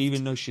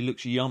relieved. though she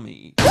looks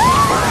yummy.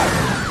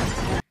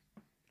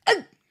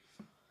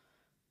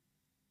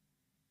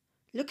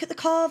 Look at the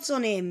calves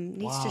on him.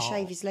 Needs to Wow.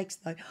 shave his legs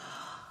though.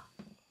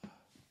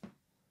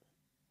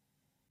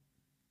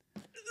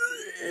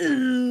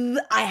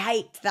 I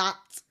hate that.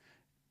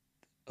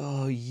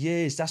 Oh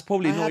yes, that's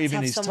probably I not had to even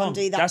have his someone tongue.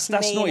 do that That's to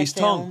me not in a his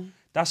tongue. film.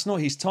 That's not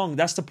his tongue.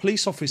 That's the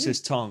police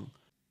officer's tongue.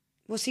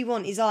 What's he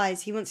want? His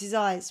eyes. He wants his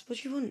eyes. What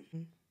do you want?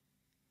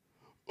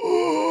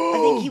 I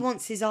think he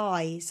wants his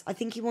eyes. I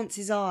think he wants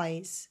his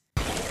eyes.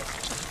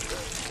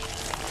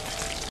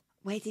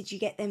 Where did you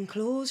get them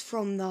claws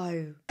from,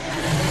 though?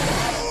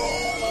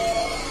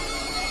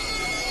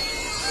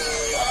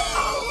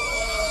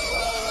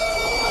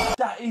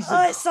 That is.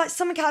 It's like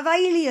something out of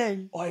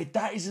Alien. Oh,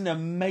 that is an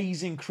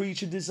amazing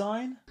creature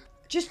design.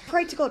 Just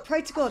pray to God.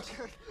 Pray to God.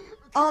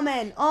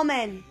 Amen.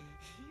 Amen.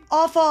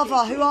 Our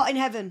Father who art in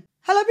heaven,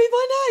 hallowed be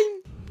thy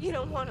name. You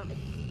don't want him.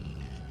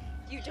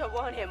 You don't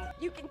want him.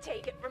 You can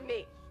take it from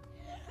me.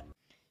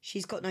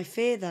 She's got no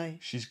fear, though.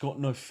 She's got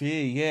no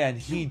fear, yeah, and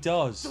he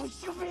does. Don't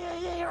you be a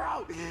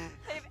hero!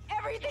 I have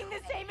everything the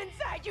same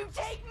inside you.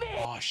 Take me!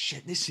 Oh,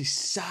 shit, this is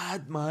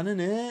sad, man, isn't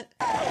it?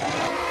 I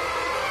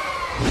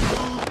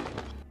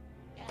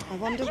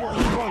wonder what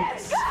he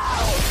wants. No,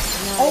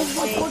 oh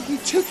my God, he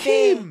took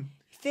him!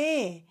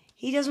 Fear.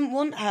 He doesn't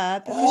want her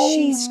because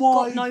she's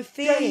got no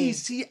fear.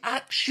 Days, he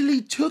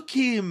actually took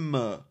him.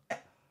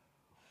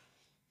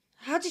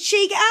 How did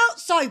she get out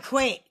so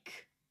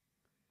quick?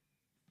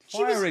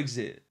 Fire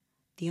exit.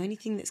 The only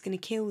thing that's going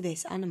to kill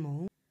this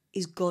animal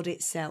is God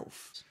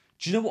itself.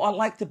 Do you know what I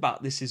liked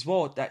about this as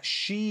well? That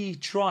she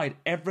tried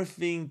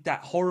everything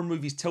that horror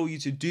movies tell you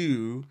to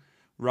do,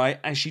 right?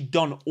 And she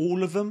done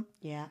all of them.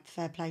 Yeah,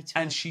 fair play to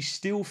her. And she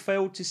still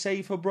failed to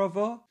save her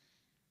brother.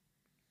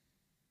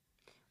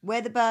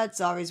 Where the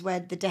birds are is where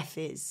the death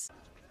is.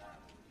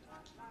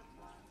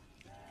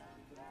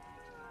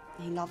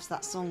 He loves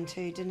that song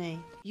too, doesn't he?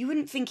 You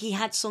wouldn't think he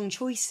had song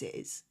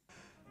choices.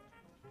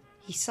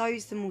 He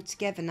sews them all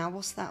together. Now,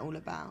 what's that all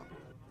about?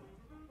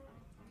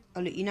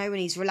 Oh, look, you know when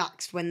he's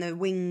relaxed, when the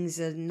wings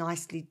are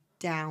nicely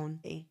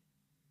down.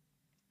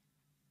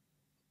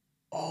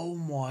 Oh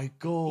my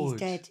God. He's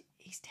dead.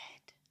 He's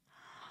dead.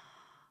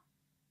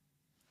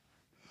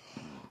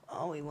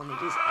 Oh, he wanted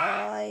his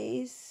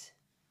eyes.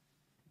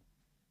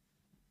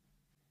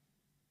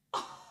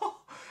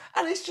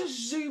 And it's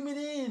just zooming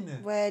in.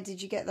 Where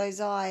did you get those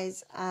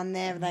eyes? And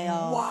there they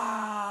are.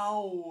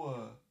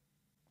 Wow.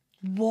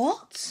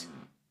 What?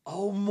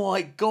 Oh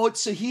my God.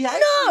 So he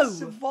actually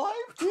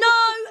survived?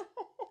 No.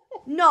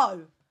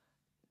 No.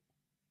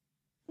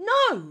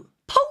 No.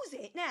 Pause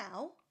it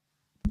now.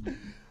 What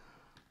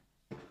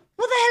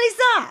the hell is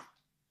that?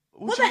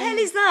 What the hell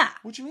is that?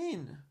 What do you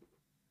mean?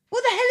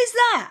 What the hell is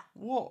that?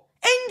 What?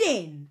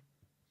 Ending.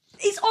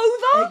 It's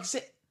over?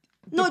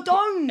 No,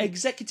 don't.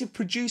 Executive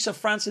producer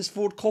Francis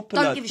Ford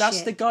Coppola. Don't give a That's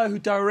shit. the guy who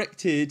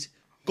directed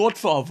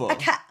Godfather.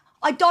 Okay,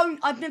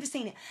 I've never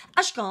seen it.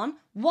 Ashkan,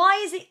 why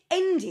is it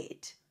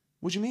ended?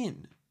 What do you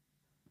mean?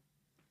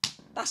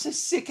 That's a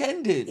sick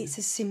ending. It's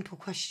a simple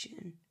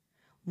question.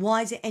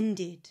 Why is it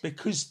ended?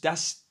 Because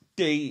that's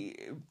the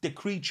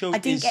creature. I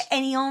didn't get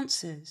any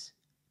answers.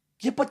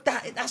 Yeah, but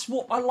that's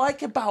what I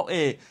like about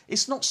it.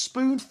 It's not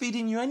spoon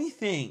feeding you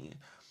anything.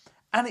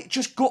 And it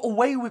just got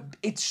away with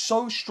it's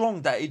so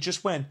strong that it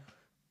just went,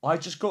 I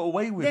just got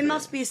away with it. There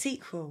must be a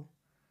sequel.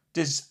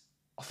 I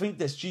think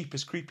there's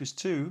Jeepers Creepers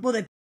 2. Well,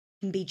 there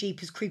can be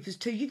Jeepers Creepers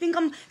 2. You think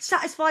I'm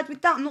satisfied with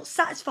that? I'm not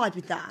satisfied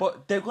with that.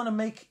 But they're gonna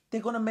make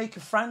a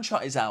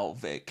franchise out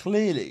of it,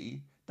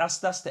 clearly. That's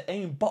the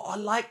aim. But I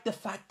like the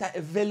fact that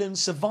a villain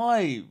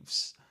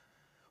survives.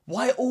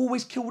 Why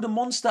always kill the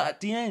monster at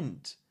the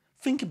end?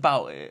 Think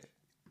about it.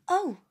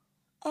 Oh,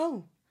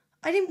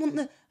 I didn't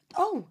want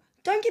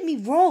don't get me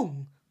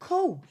wrong.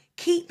 Cool.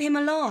 Keep him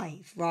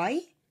alive,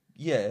 right?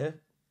 Yeah.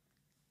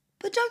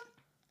 But don't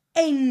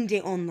end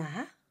it on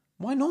that.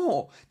 Why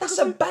not? That's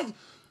a bad...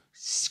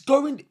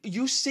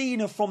 You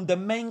seen it from the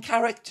main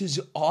character's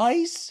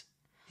eyes?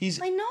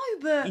 I know,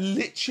 but...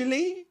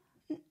 Literally?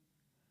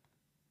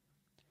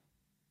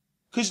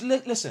 Because,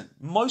 listen,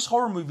 most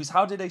horror movies,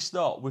 how do they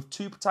start? With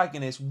two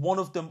protagonists, one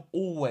of them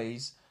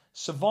always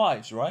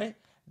survives, right?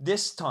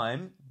 This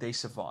time, they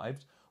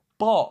survived,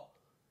 but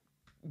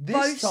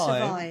both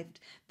survived.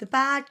 The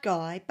bad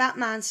guy,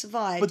 Batman,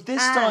 survived. But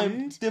this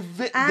time, the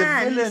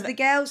villain... the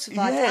girl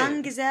survived,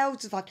 and Gazelle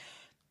survived.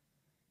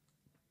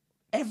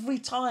 Every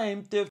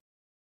time the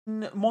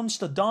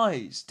monster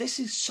dies. This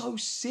is so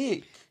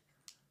sick.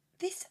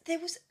 There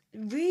was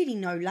really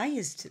no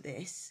layers to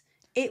this.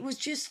 It was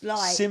just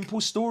like... Simple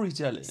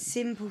storytelling.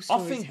 I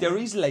think there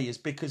is layers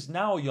because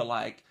now you're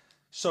like...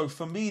 So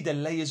for me, the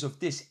layers of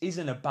this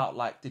isn't about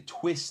like the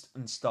twist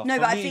and stuff. No,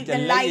 for but me, I think the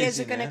layers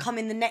are going to come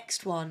in the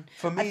next one.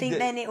 For me, I think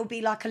then it'll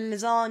be like a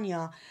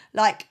lasagna.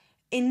 Like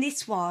in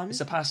this one...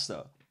 It's a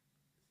pasta.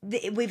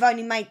 We've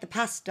only made the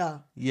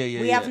pasta.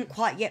 Yeah. We haven't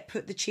quite yet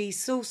put the cheese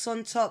sauce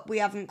on top. We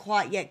haven't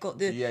quite yet got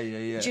the... Yeah.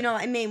 Do you know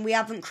what I mean? We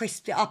haven't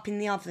crisped it up in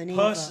the oven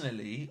either.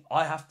 Personally,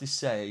 I have to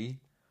say...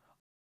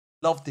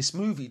 love this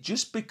movie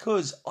just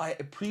because I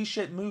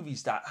appreciate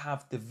movies that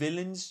have the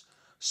villains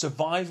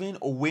surviving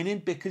or winning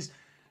because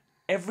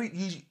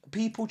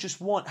people just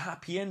want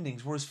happy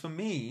endings, whereas for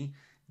me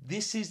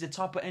this is the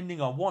type of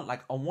ending I want.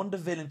 Like, I want the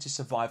villain to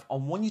survive. I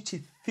want you to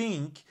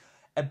think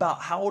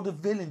about how the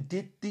villain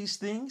did these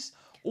things.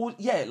 Or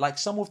like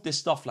some of this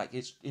stuff, like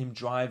it's him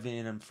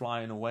driving and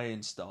flying away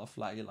and stuff,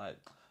 like you're like,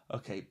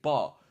 okay,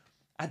 but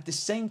at the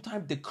same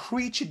time the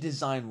creature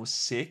design was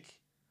sick.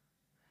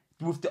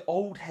 With the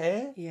old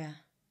hair. Yeah.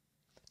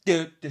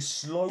 The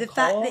slow the car.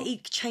 fact that he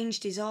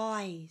changed his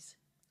eyes.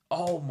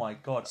 Oh my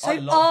God, so, I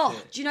loved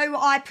it. Do you know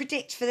what I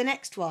predict for the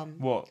next one?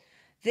 What?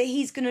 That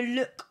he's going to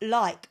look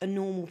like a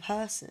normal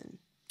person.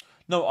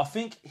 No, I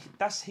think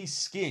that's his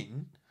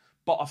skin,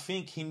 but I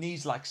think he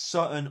needs like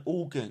certain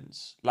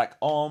organs, like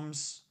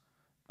arms,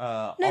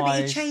 eyes. No,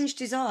 but he changed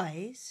his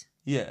eyes.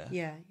 Yeah.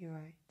 Yeah, you're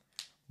right.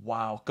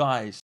 Wow,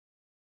 guys,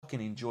 I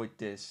fucking enjoyed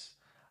this.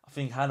 I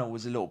think Hannah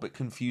was a little bit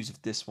confused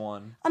with this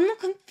one. I'm not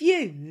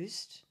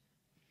confused.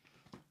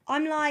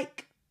 I'm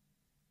like,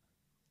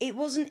 it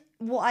wasn't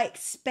what I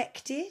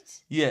expected.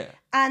 Yeah.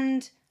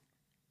 And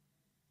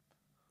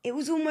it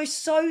was almost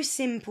so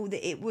simple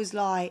that it was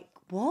like,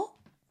 what?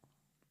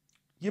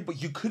 Yeah,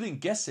 but you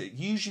couldn't guess it.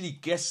 You usually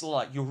guess,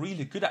 like, you're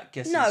really good at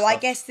guessing No, stuff. I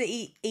guessed that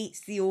he eats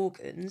the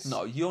organs.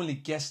 No, you only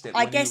guessed it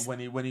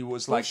when he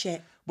was like...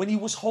 Bullshit. When he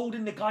was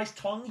holding the guy's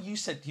tongue, you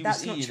said he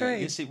was eating That's not true.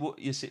 it.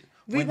 Yes, it...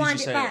 When did Rewind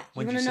you it say back.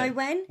 When You did want to know say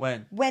when?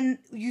 When? When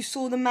you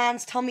saw the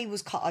man's tummy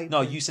was cut open.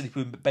 No, you said he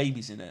put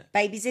babies in it.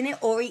 Babies in it,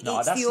 or he No,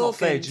 eats that's the not organs.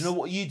 fair. Do you know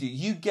what you do?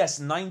 You guess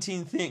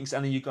 19 things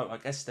and then you go, I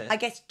guessed it. I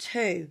guess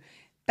 2.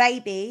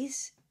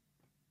 Babies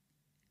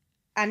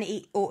and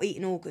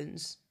eating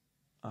organs.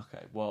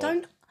 Okay, well...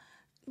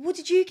 What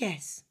did you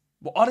guess?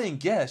 Well, I didn't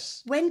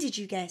guess. When did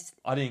you guess?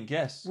 I didn't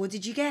guess. What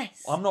did you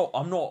guess? I'm not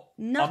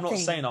Nothing.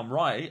 saying I'm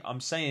right.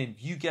 I'm saying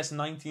you guessed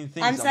 19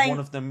 things I'm and saying one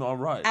of them are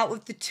right. Out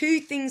of the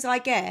 2 things I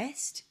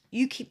guessed,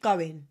 you keep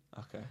going.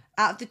 Okay.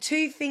 Out of the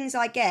 2 things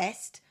I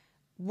guessed,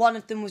 one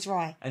of them was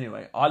right.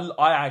 Anyway,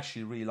 I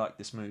actually really like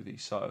this movie,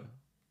 so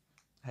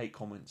hate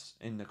comments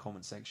in the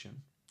comment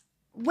section.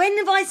 When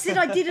have I said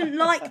I didn't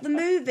like the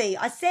movie?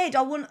 I said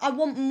I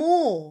want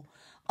more.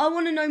 I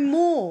want to know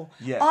more.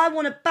 Yeah. I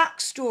want a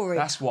backstory.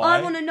 That's why.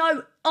 I want to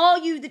know, are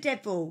you the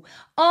devil?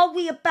 Are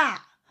we a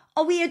bat?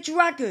 Are we a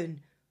dragon?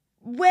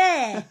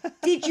 Where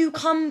did you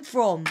come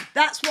from?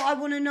 That's what I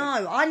want to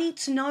know. I need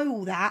to know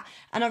all that.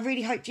 And I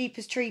really hope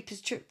Jeepers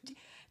Creepers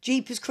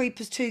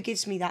 2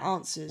 gives me that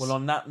answers. Well,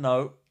 on that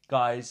note,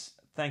 guys,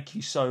 thank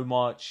you so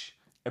much.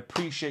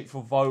 Appreciate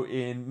for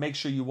voting. Make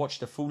sure you watch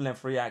the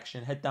full-length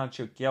reaction. Head down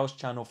to your girls'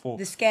 channel for...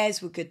 The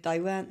scares were good though,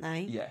 weren't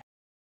they? Yeah.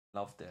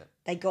 Loved it.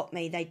 They got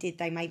me. They did.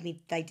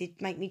 They did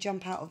make me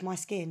jump out of my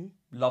skin.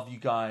 Love you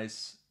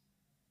guys.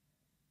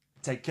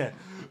 Take care.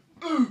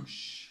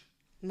 Oosh.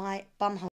 My bumhole.